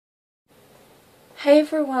Hey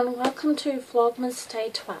everyone, welcome to Vlogmas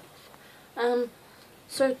Day 12.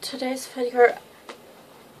 So today's video,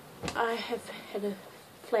 I have had a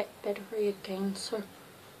flat battery again, so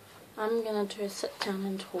I'm gonna do a sit down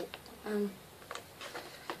and talk.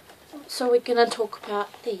 So we're gonna talk about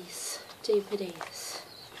these DVDs.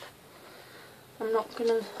 I'm not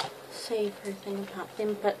gonna say everything about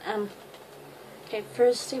them, but okay,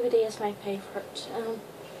 first DVD is my favourite.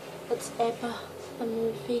 It's ABBA, the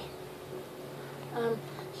movie.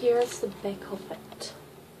 Here is the back of it,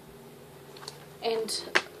 and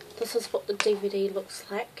this is what the DVD looks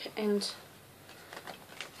like, and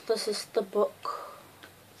this is the book,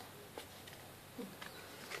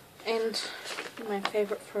 and my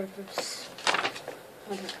favourite photos.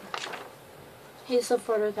 I don't know. Here's a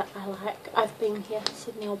photo that I like. I've been here,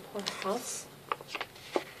 Sydney Opera House,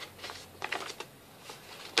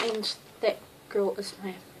 and that girl is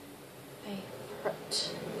my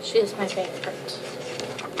favourite. She is my favourite.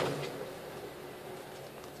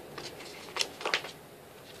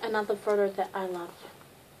 Another photo that I love.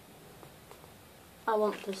 I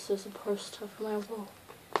want this as a poster for my wall.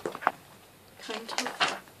 Kind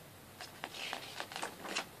of.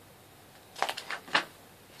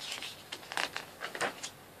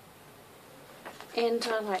 And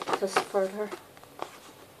I like this photo.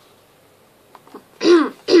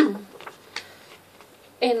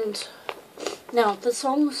 And now the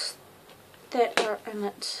songs that are in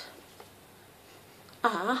it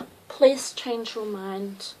are Please Change Your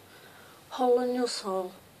Mind, Hole in Your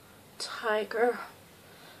Soul, Tiger,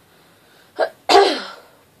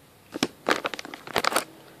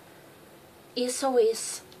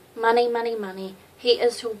 SOS, Money, Money, Money, He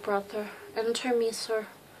Is Your Brother, Intermezzo,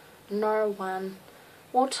 No One,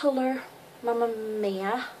 Waterloo, Mamma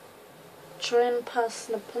Mia, Grandpa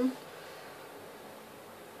Snippin',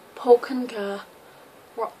 Polka,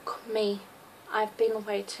 Rock Me, I've Been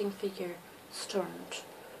Waiting for You, Stoned.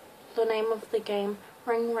 The Name of the Game,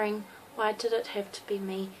 Ring Ring, Why Did It Have to Be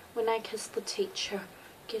Me, When I Kissed the Teacher,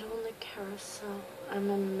 Get on the Carousel, I'm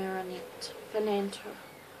a Marionette, Fernando,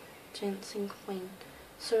 Dancing Queen,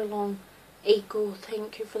 So Long, Eagle,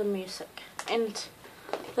 Thank You for the Music. And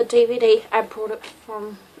the DVD, I brought it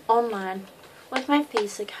from online with my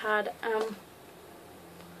Visa card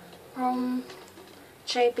from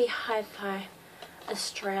JB Hi-Fi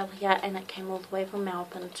Australia, and it came all the way from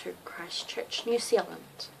Melbourne to Christchurch, New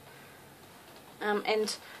Zealand.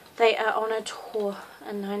 And they are on a tour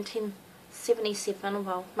in 1977,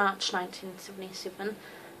 well, March 1977,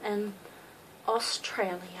 in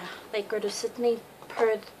Australia. They go to Sydney,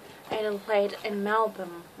 Perth, Adelaide and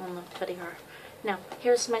Melbourne on the video. Now,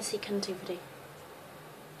 here's my second DVD.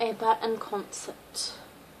 ABBA in Concert.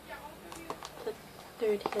 The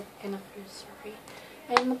 30th anniversary.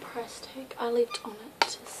 And the price tag I left on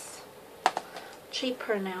it is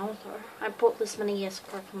cheaper now though. I bought this many years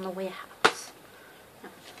ago from the warehouse. Now,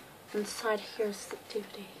 inside here's the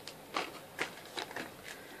DVD.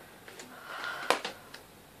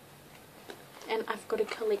 And I've got to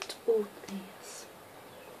collect all these.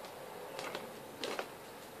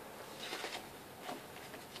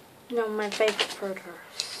 Now my favourite photos.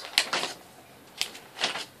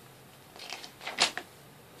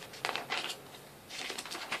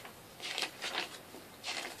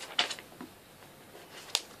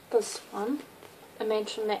 This one,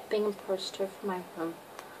 imagine that being a poster for my room.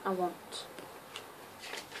 I want.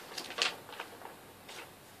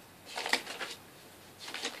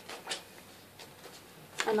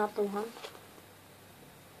 Another one.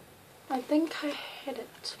 I think I had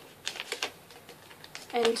it.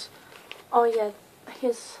 And, oh yeah,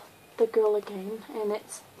 here's the girl again, and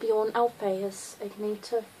it's Bjorn Alpheus,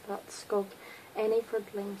 Agneta Fatskog, Annie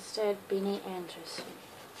Fridlingstad, Benny Anderson.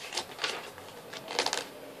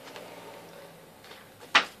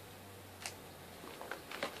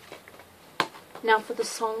 Now for the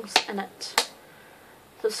songs in it.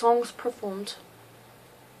 The songs performed: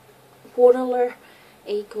 Waterloo,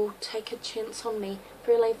 Eagle, Take a Chance on Me,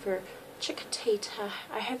 Voulez-Vous, Chiquitita,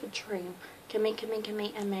 I Have a Dream, Gimme, Gimme,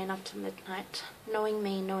 Gimme, A Man After Midnight, Knowing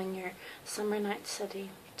Me, Knowing You, Summer Night City,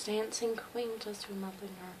 Dancing Queen, Does Your Mother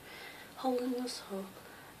Know, Hole in Your Soul,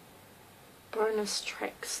 bonus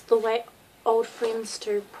tracks, The Way Old Friends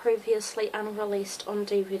Do, previously unreleased on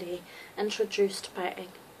DVD, introduced by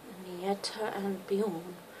Agneta and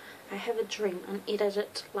Bjorn, I Have a Dream, an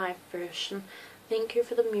edited live version, Thank You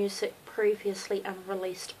for the Music, previously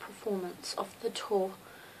unreleased performance of the tour,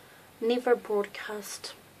 never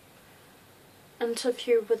broadcast,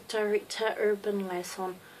 interview with director Urban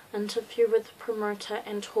Lasson, interview with promoter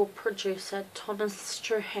and tour producer Thomas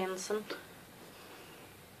Johansson,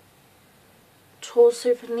 tour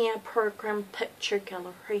souvenir program picture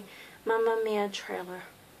gallery, Mamma Mia trailer.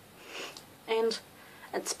 And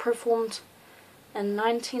it's performed in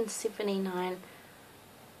 1979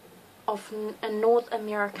 in North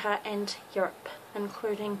America and Europe,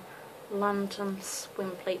 including London's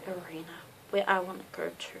Wembley Arena, where I want to go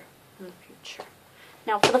to in the future.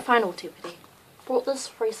 Now for the final DVD. Bought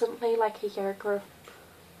this recently, like a year ago.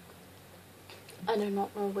 I do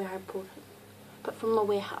not know where I bought it, but from the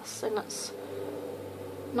warehouse, and it's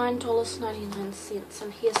 $9.99,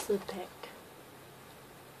 and here's the back.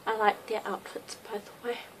 I like their outfits, by the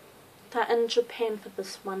way. They're in Japan for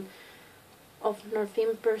this one, of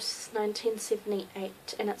November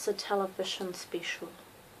 1978, and it's a television special.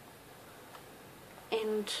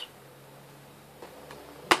 And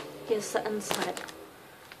here's the inside,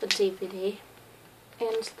 the DVD,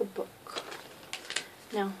 and the book.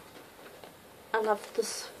 Now, I love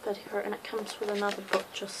this video, and it comes with another book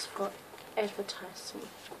just for advertising.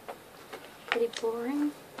 Pretty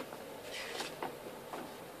boring.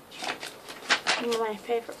 One of my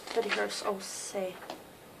favourite videos, I'll say.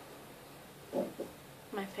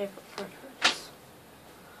 My favourite photos.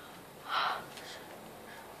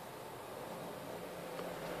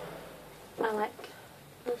 I like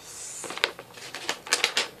this.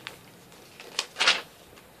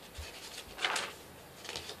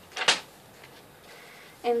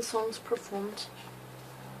 And songs performed.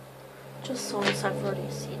 Just songs I've already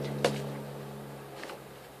said.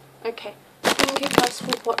 Okay, thank you guys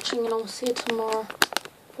for watching, and I'll see you tomorrow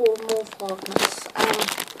for more Vlogmas.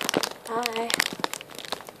 Bye.